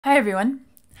Hi everyone.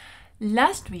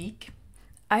 Last week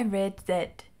I read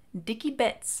that Dickey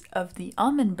Betts of the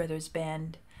Allman Brothers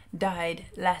Band died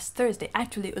last Thursday.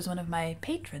 Actually, it was one of my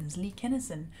patrons, Lee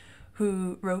Kennison,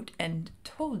 who wrote and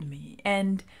told me.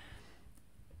 And,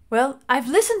 well, I've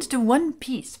listened to one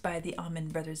piece by the Allman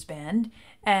Brothers Band,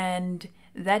 and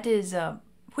that is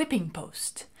Whipping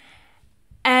Post.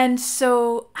 And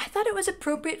so I thought it was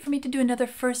appropriate for me to do another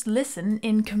first listen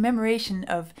in commemoration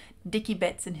of Dickey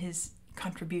Betts and his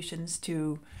contributions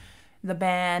to the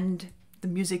band, the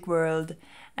music world,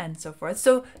 and so forth.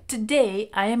 So today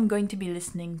I am going to be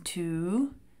listening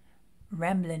to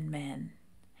Ramblin' Man.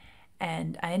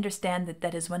 And I understand that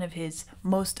that is one of his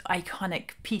most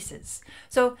iconic pieces.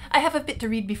 So I have a bit to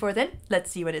read before then.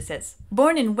 Let's see what it says.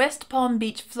 Born in West Palm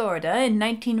Beach, Florida in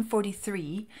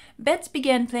 1943, Betts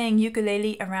began playing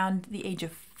ukulele around the age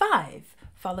of 5,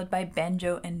 followed by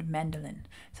banjo and mandolin.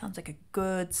 Sounds like a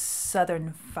good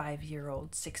southern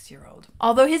 5-year-old, 6-year-old.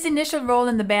 Although his initial role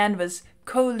in the band was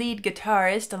co-lead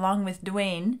guitarist along with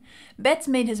Duane, Betts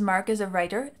made his mark as a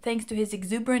writer thanks to his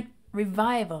exuberant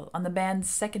revival on the band's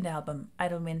second album,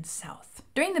 Idlewind South.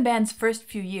 During the band's first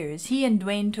few years, he and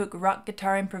Duane took rock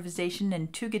guitar improvisation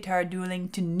and two-guitar dueling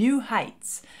to new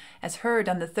heights, as heard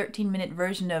on the 13-minute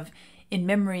version of In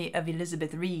Memory of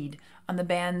Elizabeth Reed on the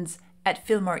band's At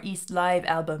Fillmore East live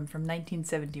album from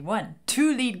 1971.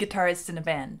 2 lead guitarists in a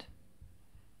band.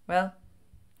 Well,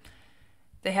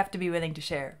 they have to be willing to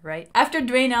share, right? After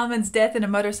Duane Allman's death in a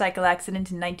motorcycle accident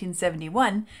in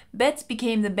 1971, Betts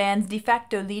became the band's de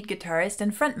facto lead guitarist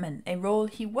and frontman, a role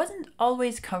he wasn't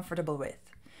always comfortable with.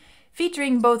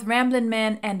 Featuring both Ramblin'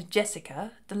 Man and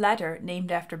Jessica, the latter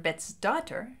named after Betts'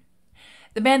 daughter,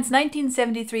 the band's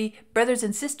 1973 Brothers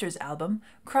and Sisters album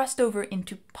crossed over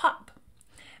into pop.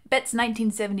 Betts'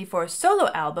 1974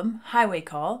 solo album, Highway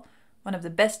Call, one of the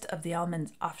best of the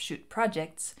Allman's offshoot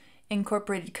projects,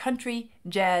 incorporated country,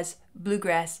 jazz,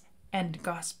 bluegrass, and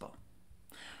gospel.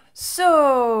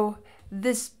 So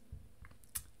this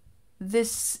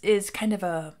is kind of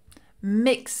a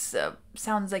mix.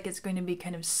 Sounds like it's going to be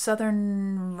kind of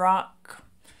southern rock.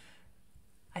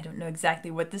 I don't know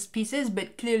exactly what this piece is,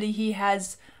 but clearly he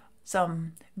has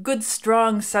some good,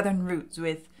 strong southern roots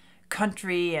with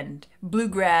country and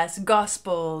bluegrass,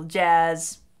 gospel,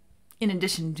 jazz, in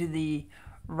addition to the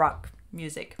rock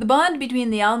music. The bond between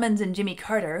the Allmans and Jimmy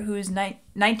Carter, whose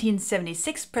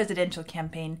 1976 presidential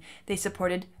campaign they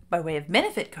supported by way of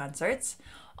benefit concerts,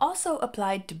 also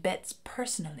applied to Betts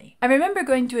personally. I remember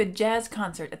going to a jazz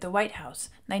concert at the White House,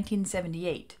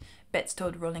 1978, Betts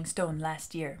told Rolling Stone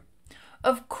last year.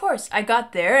 Of course, I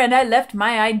got there and I left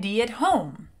my ID at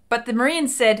home. But the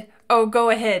Marines said, "Oh, go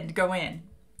ahead, go in."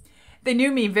 They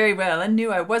knew me very well and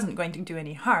knew I wasn't going to do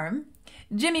any harm.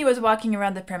 Jimmy was walking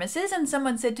around the premises and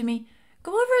someone said to me,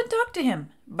 "Go over and talk to him,"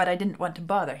 but I didn't want to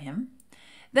bother him.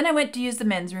 Then I went to use the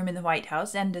men's room in the White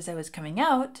House, and as I was coming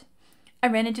out, I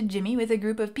ran into Jimmy with a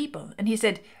group of people, and he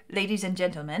said, "Ladies and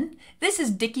gentlemen, this is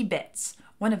Dickey Betts,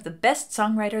 one of the best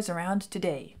songwriters around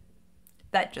today."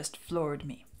 That just floored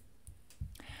me.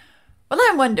 Well,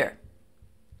 I wonder,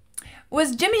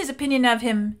 was Jimmy's opinion of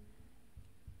him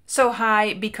so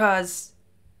high because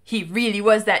he really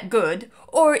was that good,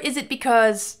 or is it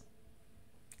because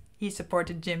he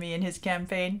supported Jimmy in his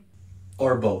campaign?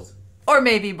 Or both. Or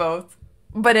maybe both.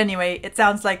 But anyway, it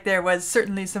sounds like there was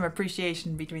certainly some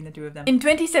appreciation between the two of them. In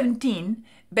 2017,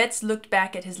 Betts looked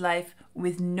back at his life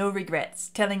with no regrets,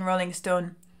 telling Rolling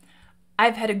Stone,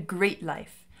 "I've had a great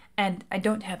life, and I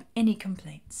don't have any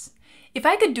complaints. If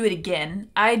I could do it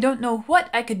again, I don't know what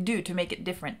I could do to make it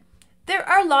different. There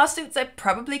are lawsuits I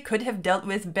probably could have dealt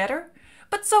with better,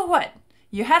 but so what?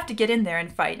 You have to get in there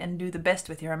and fight and do the best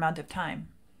with your amount of time."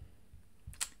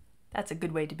 That's a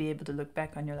good way to be able to look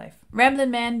back on your life.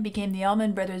 Ramblin' Man became the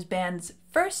Allman Brothers Band's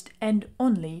first and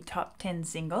only top 10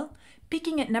 single,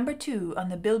 peaking at number 2 on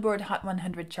the Billboard Hot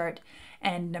 100 chart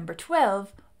and number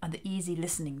 12 on the Easy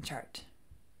Listening chart.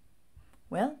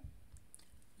 Well,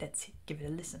 let's give it a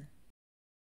listen.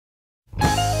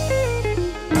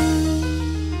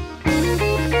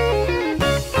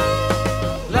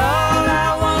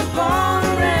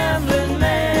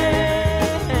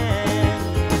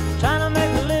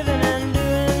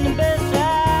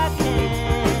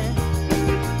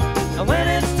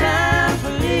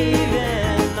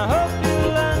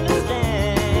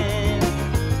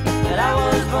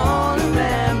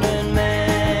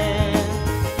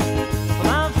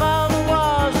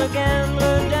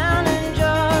 Down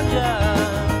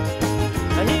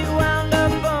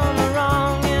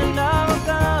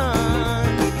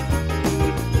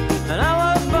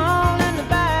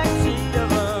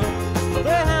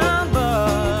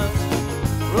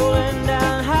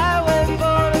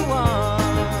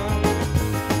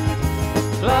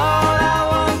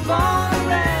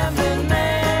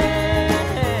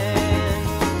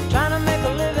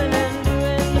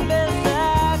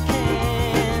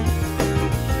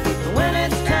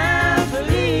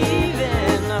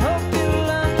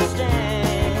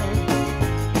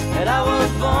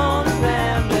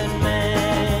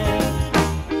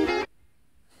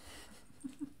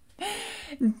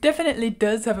definitely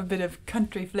does have a bit of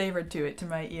country flavor to it, to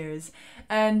my ears.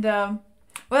 And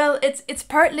well, it's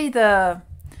partly the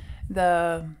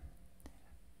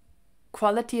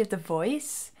quality of the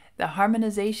voice, the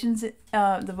harmonizations,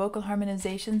 the vocal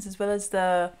harmonizations, as well as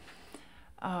the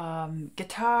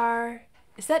guitar.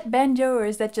 Is that banjo or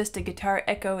is that just a guitar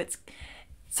echo? It's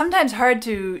sometimes hard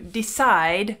to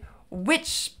decide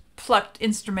which plucked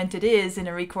instrument it is in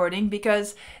a recording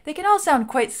because they can all sound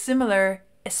quite similar,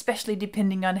 especially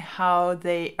depending on how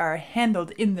they are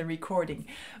handled in the recording.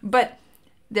 But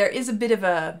there is a bit of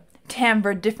a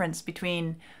timbre difference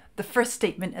between the first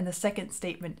statement and the second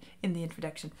statement in the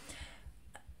introduction.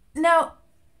 Now,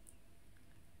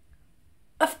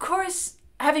 of course,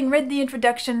 having read the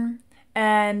introduction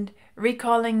and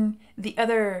recalling the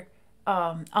other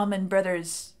Allman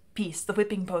Brothers piece, the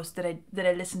Whipping Post that I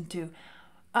listened to,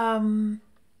 I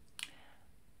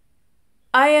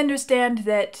understand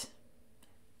that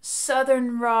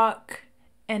Southern rock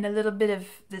and a little bit of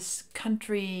this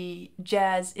country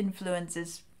jazz influence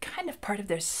is kind of part of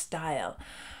their style.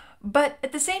 But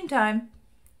at the same time,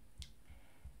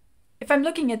 if I'm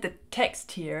looking at the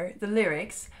text here, the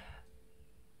lyrics,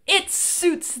 it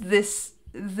suits this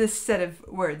set of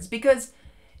words because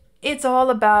it's all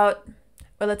about,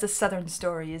 well, it's a Southern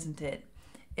story, isn't it?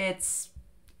 It's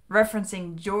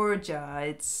referencing Georgia.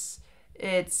 It's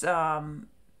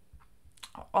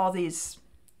all these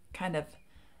kind of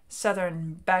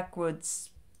Southern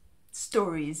backwoods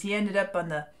stories. He wound up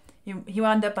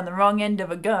on the wrong end of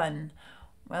a gun.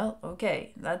 Well,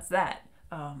 okay, that's that.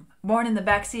 Born in the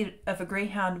backseat of a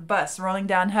Greyhound bus rolling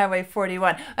down Highway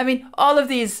 41. I mean, all of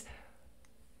these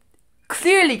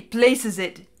clearly places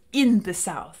it in the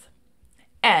South.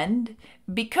 And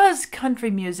because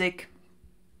country music,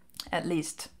 at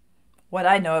least what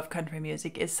I know of country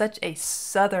music, is such a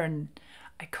Southern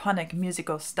iconic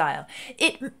musical style,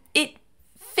 it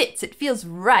fits, it feels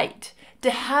right to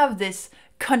have this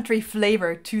country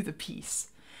flavor to the piece.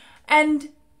 And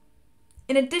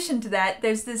in addition to that,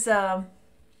 there's this, of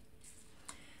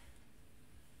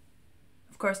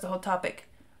course, the whole topic.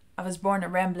 I was born a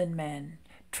rambling man.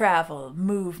 Travel,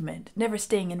 movement, never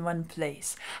staying in one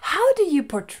place. How do you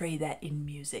portray that in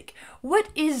music? What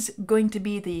is going to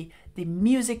be the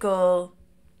musical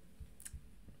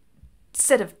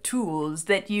set of tools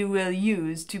that you will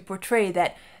use to portray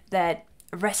that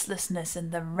restlessness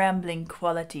and the rambling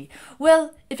quality?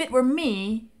 Well, if it were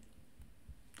me,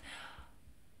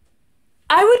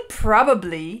 I would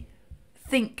probably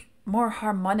think more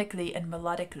harmonically and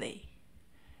melodically,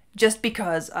 just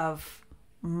because of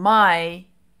my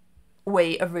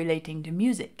way of relating to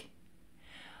music.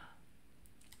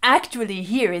 Actually,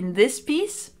 here in this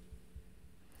piece,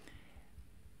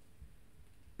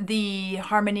 the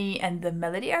harmony and the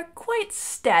melody are quite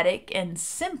static and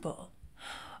simple,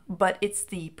 but it's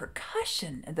the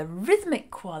percussion and the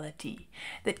rhythmic quality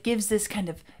that gives this kind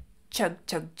of chug,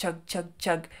 chug, chug, chug,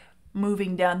 chug,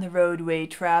 moving down the roadway,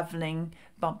 traveling,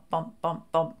 bump, bump,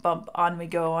 bump, bump, bump, on we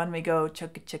go,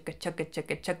 chugga, chugga, chugga,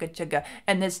 chugga, chugga, chugga.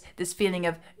 And this feeling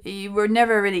of we're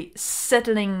never really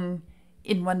settling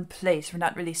in one place. We're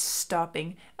not really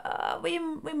stopping. We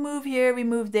move here, we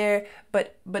move there,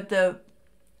 but the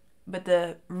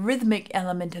rhythmic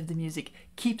element of the music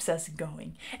keeps us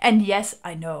going. And yes,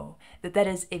 I know that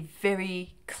is a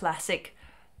very classic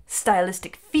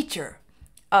stylistic feature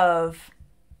of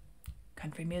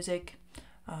country music,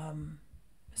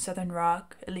 Southern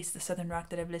rock, at least the Southern rock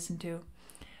that I've listened to.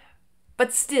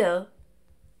 But still,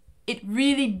 it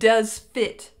really does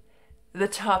fit the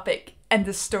topic and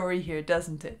the story here,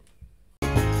 doesn't it?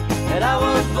 And I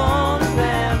was born a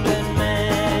rambling man.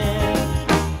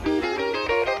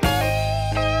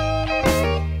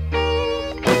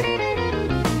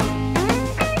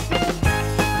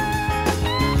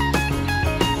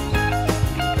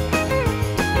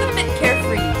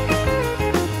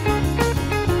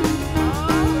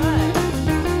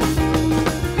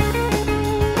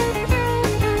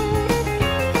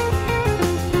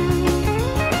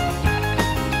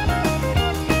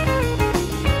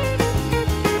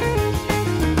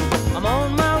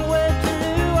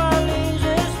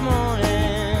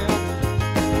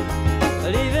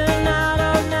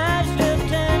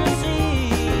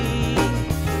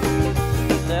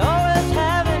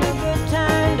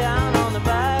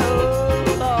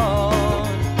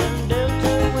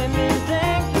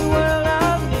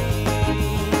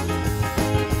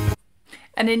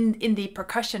 And in the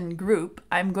percussion group,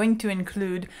 I'm going to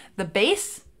include the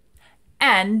bass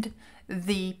and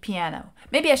the piano.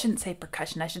 Maybe I shouldn't say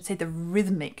percussion, I should say the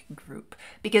rhythmic group,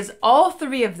 because all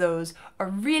three of those are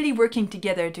really working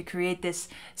together to create this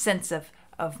sense of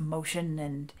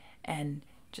motion and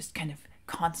just kind of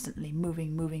constantly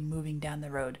moving down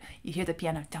the road. You hear the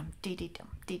piano dum dee dee dum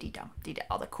dee dee dum dee dee,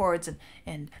 all the chords and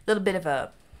a little bit of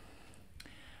a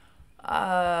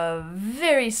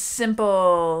very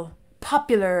simple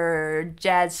popular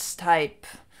jazz type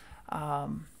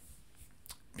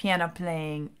piano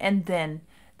playing, and then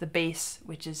the bass,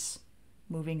 which is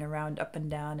moving around up and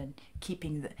down and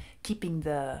keeping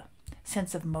the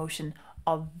sense of motion.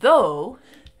 Although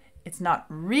it's not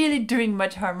really doing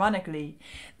much harmonically,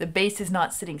 the bass is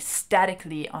not sitting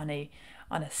statically on a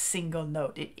single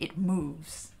note. It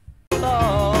moves.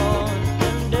 Lord,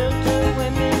 them Delta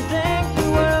women think the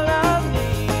world of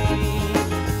me.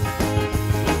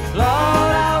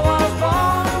 Lord, I was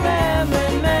born a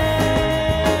rambling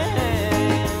man,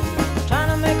 trying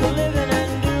to make a living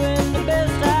and doing the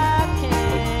best I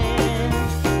can.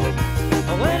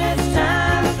 But when it's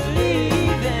time for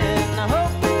leaving, I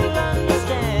hope you'll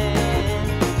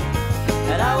understand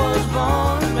that I was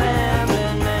born a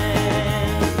rambling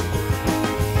man.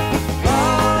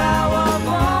 Lord, I was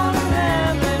born a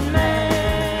rambling man.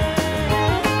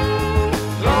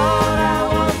 Lord, I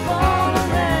was born a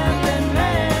rambling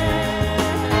man.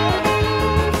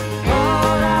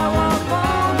 Lord, I was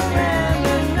born a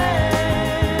rambling man.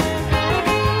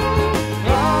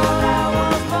 Lord, I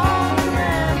was born a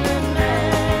rambling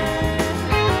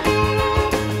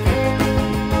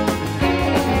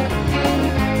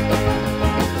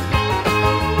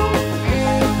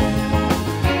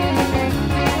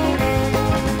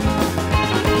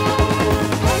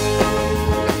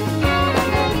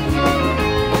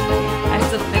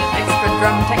Nice little bit of extra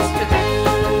drum texture there.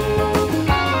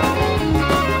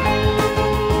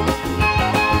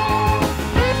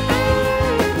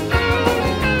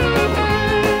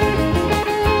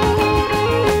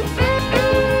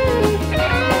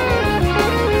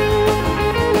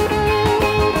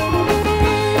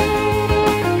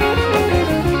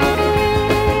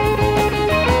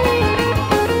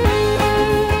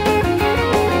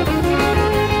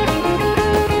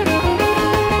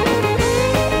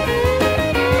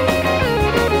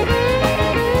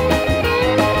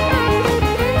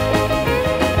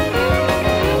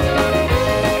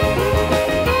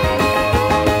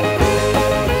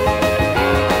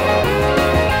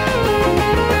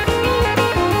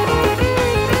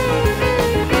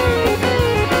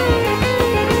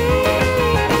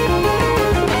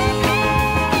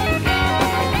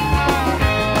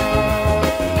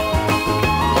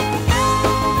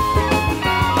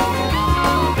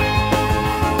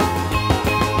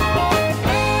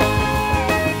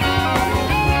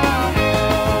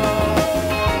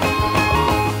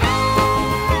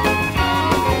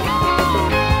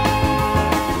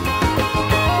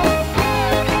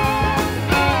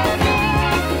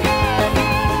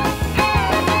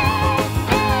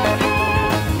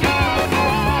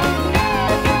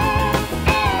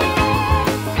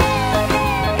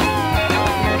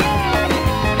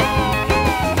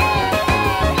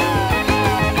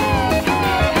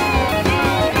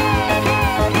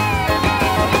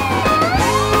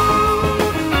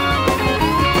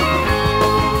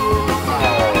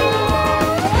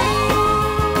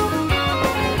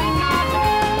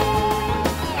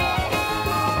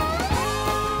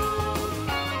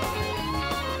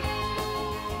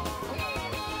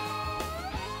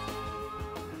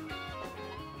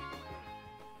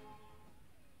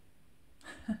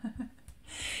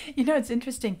 You know, it's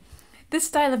interesting. This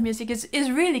style of music is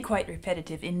really quite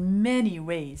repetitive in many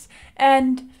ways.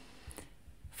 And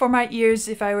for my ears,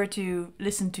 if I were to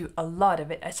listen to a lot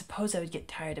of it, I suppose I would get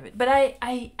tired of it. But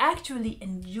I actually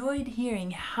enjoyed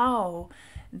hearing how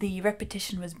the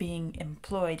repetition was being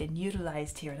employed and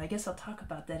utilized here. And I guess I'll talk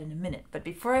about that in a minute. But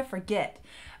before I forget,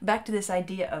 back to this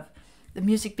idea of the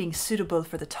music being suitable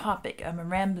for the topic. I'm a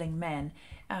rambling man.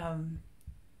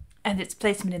 And its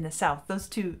placement in the South. Those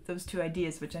two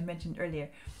ideas, which I mentioned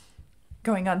earlier,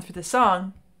 going on through the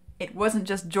song, it wasn't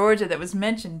just Georgia that was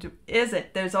mentioned, is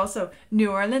it? There's also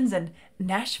New Orleans and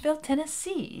Nashville,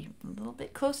 Tennessee, a little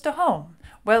bit close to home.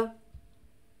 Well,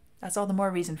 that's all the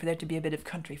more reason for there to be a bit of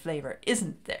country flavor,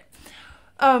 isn't there?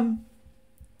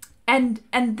 And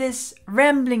this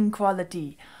rambling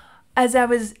quality, as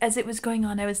it was going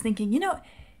on, I was thinking, you know,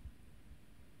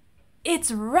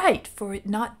 it's right for it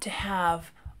not to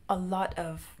have a lot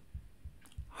of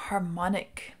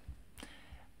harmonic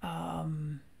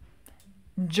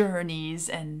journeys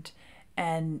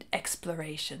and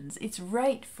explorations. It's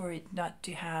right for it not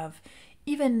to have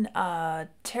even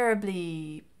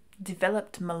terribly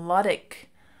developed melodic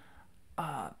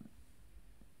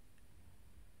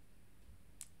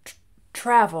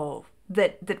travel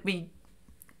that we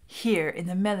hear in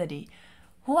the melody.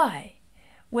 Why?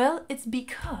 Well, it's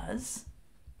because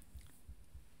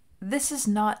this is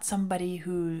not somebody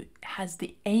who has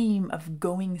the aim of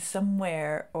going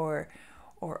somewhere or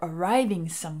arriving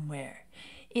somewhere.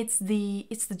 It's the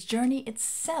journey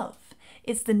itself.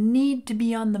 It's the need to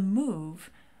be on the move,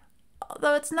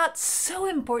 although it's not so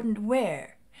important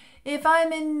where. If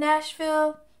I'm in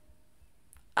Nashville,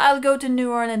 I'll go to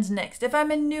New Orleans next. If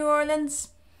I'm in New Orleans,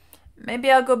 maybe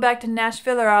I'll go back to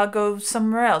Nashville, or I'll go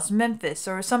somewhere else, Memphis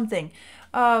or something.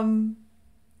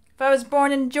 If I was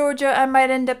born in Georgia, I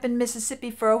might end up in Mississippi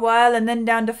for a while and then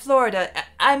down to Florida.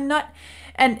 I'm not,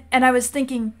 and I was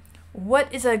thinking,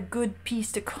 what is a good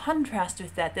piece to contrast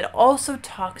with that also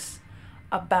talks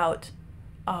about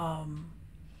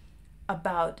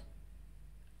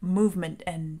movement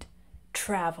and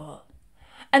travel.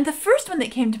 And the first one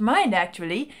that came to mind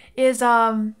actually is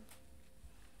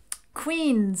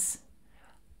Queen's,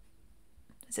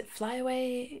 is it Fly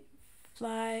Away?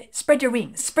 Spread Your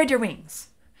Wings. Spread Your Wings.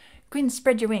 Queen's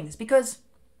Spread Your Wings, because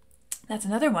that's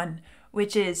another one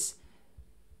which is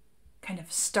kind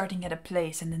of starting at a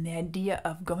place and then the idea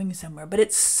of going somewhere. But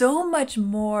it's so much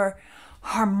more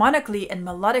harmonically and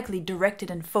melodically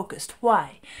directed and focused.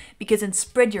 Why? Because in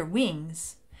Spread Your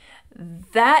Wings,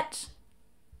 that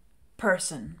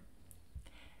person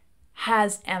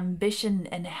has ambition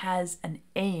and has an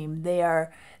aim. They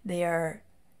are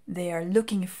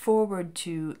looking forward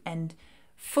to and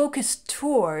focused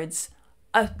towards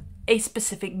a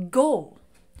specific goal.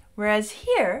 Whereas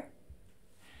here,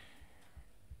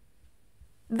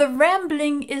 the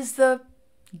rambling is the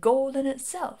goal in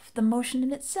itself, the motion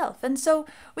in itself. And so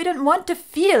we don't want to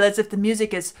feel as if the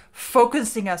music is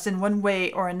focusing us in one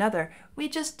way or another. We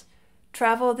just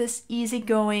travel this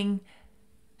easygoing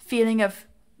feeling of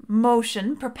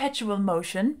motion, perpetual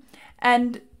motion,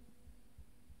 and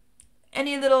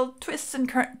any little twists and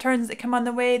turns that come on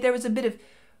the way. There was a bit of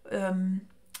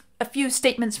a few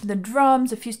statements from the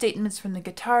drums, a few statements from the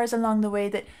guitars along the way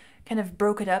that kind of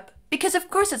broke it up. Because of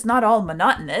course it's not all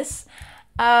monotonous.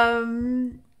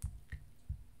 But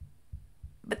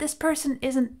this person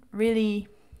isn't really,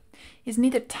 he's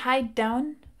neither tied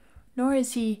down, nor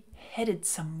is he headed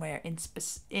somewhere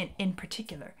in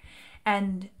particular.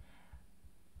 And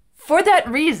for that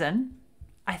reason,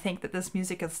 I think that this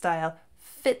musical style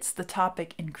fits the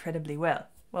topic incredibly well.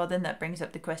 Well, then that brings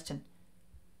up the question,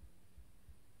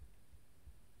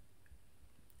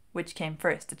 which came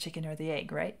first, the chicken or the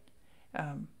egg, right?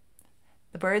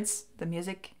 The words, the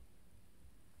music,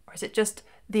 or is it just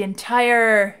the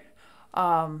entire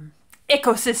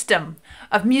ecosystem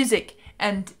of music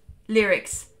and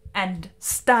lyrics and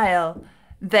style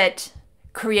that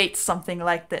creates something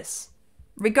like this?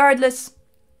 Regardless,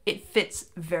 it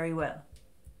fits very well.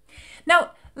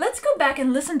 Now, let's go back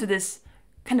and listen to this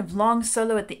kind of long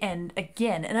solo at the end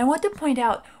again. And I want to point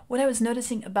out what I was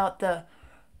noticing about the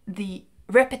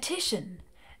repetition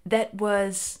that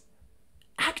was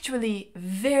actually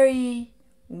very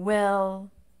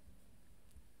well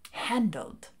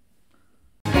handled.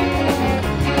 So just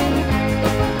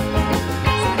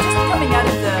coming out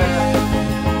of the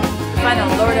final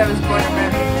Lord, I Was Born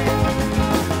American.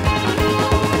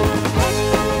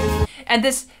 And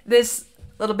this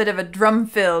little bit of a drum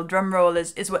roll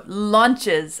is what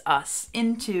launches us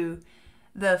into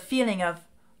the feeling of,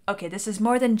 okay, this is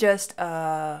more than just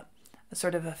a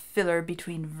sort of a filler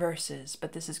between verses,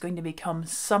 but this is going to become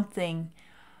something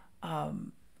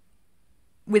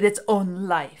with its own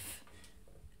life.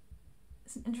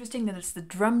 It's interesting that it's the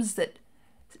drums that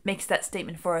makes that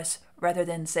statement for us rather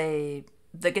than, say,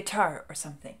 the guitar or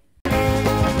something.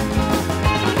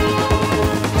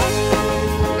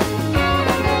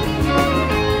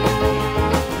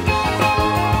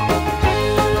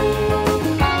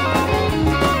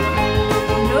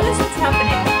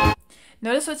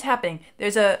 Notice what's happening.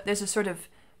 There's a sort of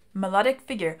melodic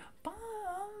figure.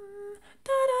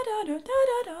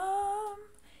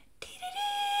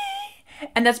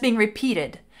 And that's being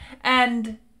repeated.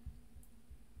 And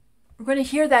we're going to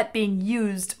hear that being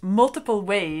used multiple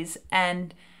ways.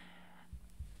 And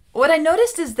what I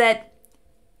noticed is that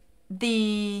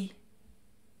the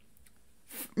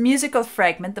musical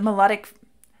fragment, the melodic,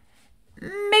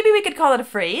 maybe we could call it a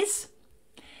phrase,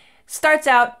 starts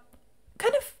out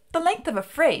kind of the length of a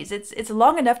phrase. It's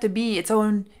long enough to be its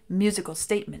own musical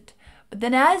statement. But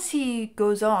then as he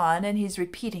goes on and he's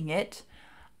repeating it,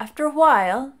 after a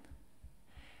while,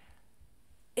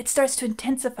 it starts to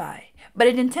intensify. But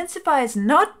it intensifies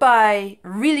not by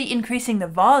really increasing the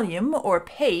volume or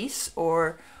pace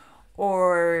or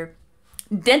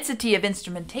density of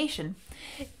instrumentation.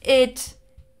 It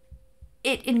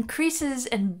increases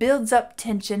and builds up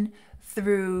tension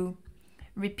through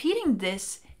repeating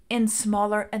this in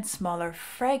smaller and smaller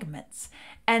fragments.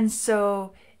 And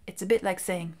so It's a bit like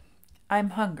saying,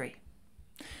 I'm hungry.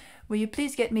 Will you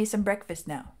please get me some breakfast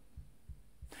now?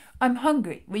 I'm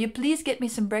hungry. Will you please get me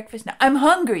some breakfast now? I'm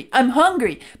hungry. I'm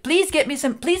hungry. Please get me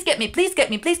some, please get me, please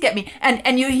get me, please get me.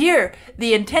 And you hear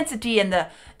the intensity and the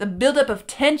buildup of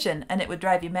tension, and it would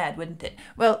drive you mad, wouldn't it?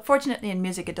 Well, fortunately in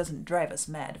music it doesn't drive us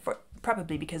mad,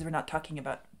 probably because we're not talking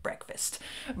about breakfast.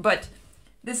 But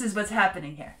this is what's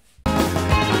happening here.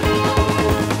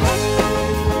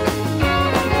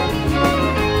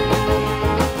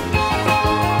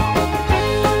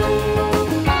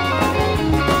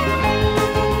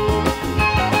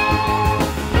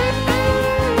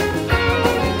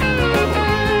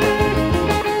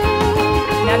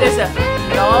 Now there's a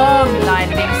long line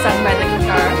being sung by the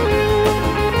guitar.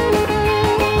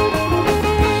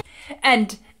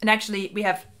 And actually we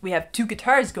have two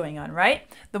guitars going on, right?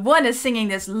 The one is singing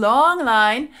this long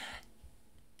line,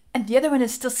 and the other one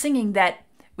is still singing that,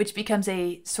 which becomes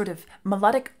a sort of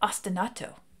melodic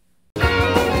ostinato.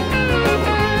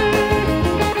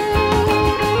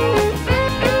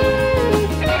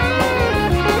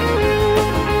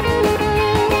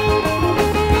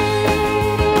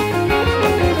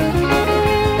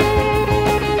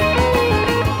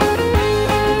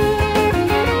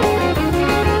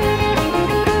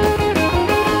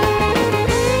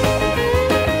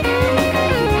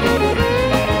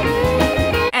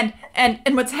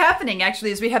 And what's happening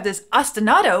actually is we have this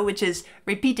ostinato, which is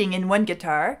repeating in one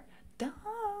guitar. Dum,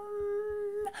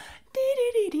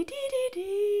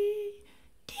 dee-dee-dee-dee-dee-dee,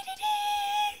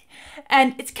 dee-dee-dee.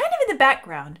 And it's kind of in the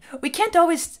background. We can't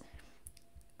always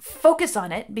focus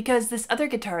on it because this other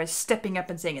guitar is stepping up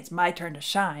and saying it's my turn to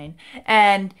shine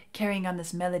and carrying on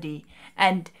this melody.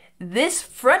 And this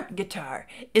front guitar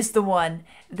is the one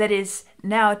that is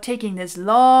now taking this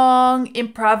long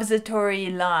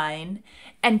improvisatory line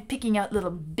and picking out little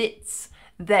bits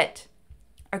that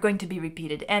are going to be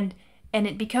repeated. And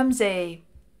it becomes a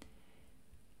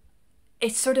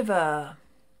sort of a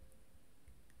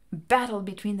battle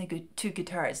between the two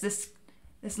guitars. This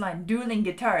line, dueling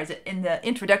guitars, in the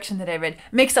introduction that I read,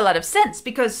 makes a lot of sense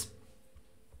because,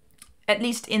 at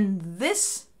least in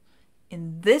this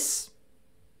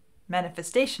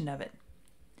manifestation of it,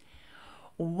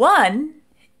 one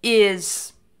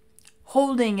is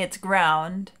holding its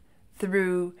ground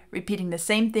through repeating the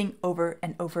same thing over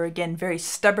and over again, very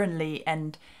stubbornly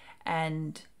and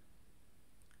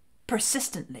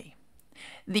persistently.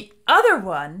 The other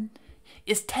one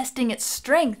is testing its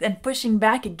strength and pushing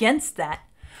back against that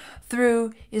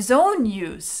through his own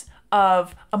use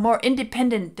of a more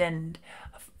independent and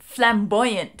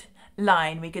flamboyant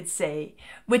line, we could say,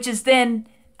 which is then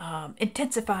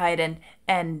intensified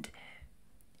and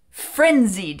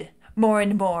frenzied more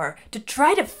and more to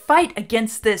try to fight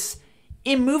against this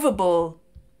immovable,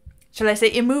 shall I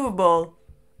say immovable,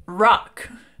 rock,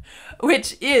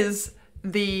 which is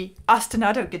the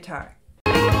ostinato guitar.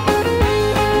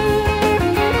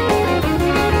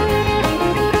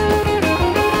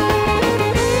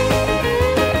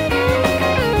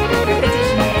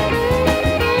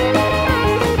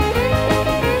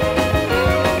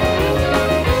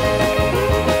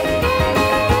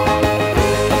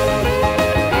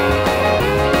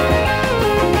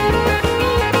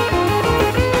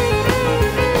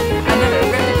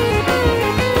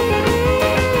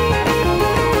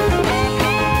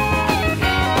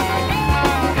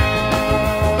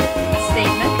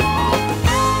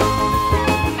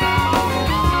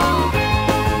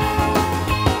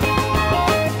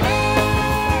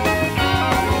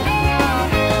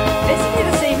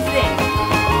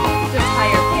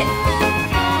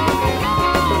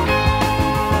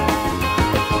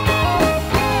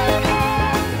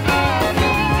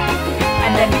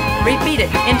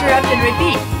 Interrupt and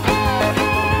repeat.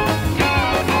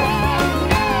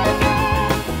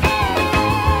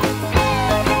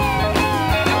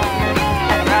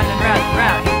 And round and round and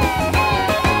round.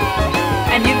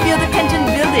 And you feel the tension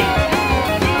building.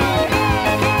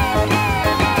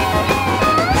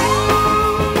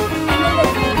 And then the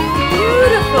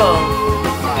beautiful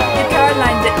guitar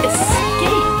line that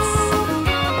escapes.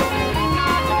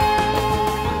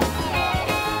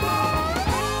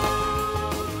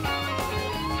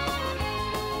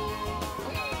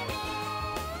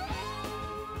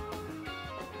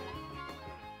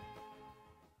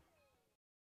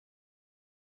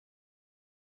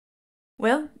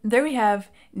 Well, there we have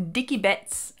Dickey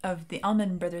Betts of the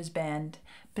Allman Brothers Band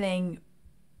playing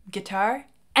guitar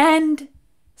and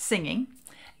singing.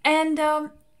 And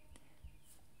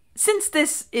since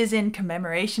this is in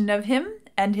commemoration of him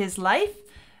and his life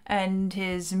and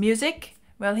his music,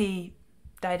 well, he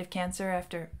died of cancer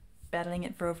after battling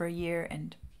it for over a year.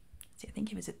 And I think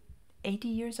he was at 80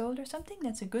 years old or something.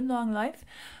 That's a good long life.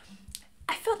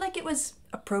 I felt like it was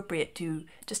appropriate to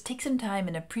just take some time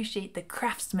and appreciate the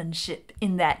craftsmanship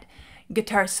in that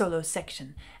guitar solo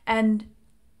section. And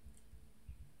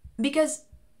because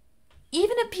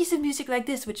even a piece of music like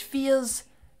this, which feels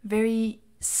very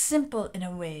simple in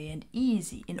a way and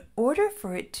easy, in order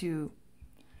for it to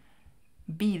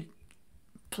be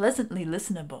pleasantly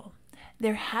listenable,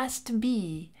 there has to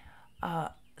be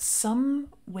some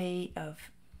way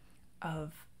of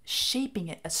shaping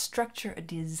it, a structure, a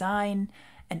design,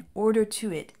 an order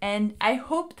to it. And I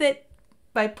hope that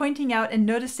by pointing out and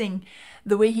noticing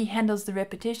the way he handles the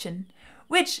repetition,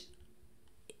 which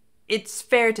it's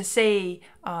fair to say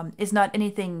is not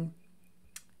anything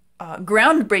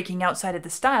groundbreaking outside of the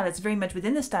style. It's very much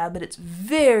within the style, but it's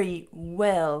very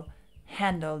well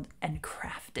handled and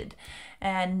crafted.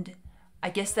 And I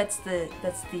guess that's the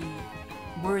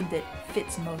word that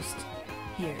fits most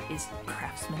here is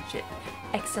craftsmanship.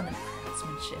 Excellent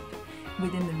craftsmanship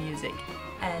within the music.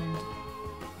 And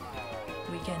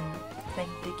we can thank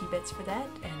Dickey Betts for that.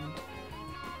 And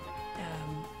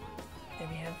there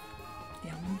we have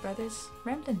the Allman Brothers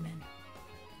Ramblin' Men.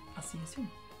 I'll see you soon.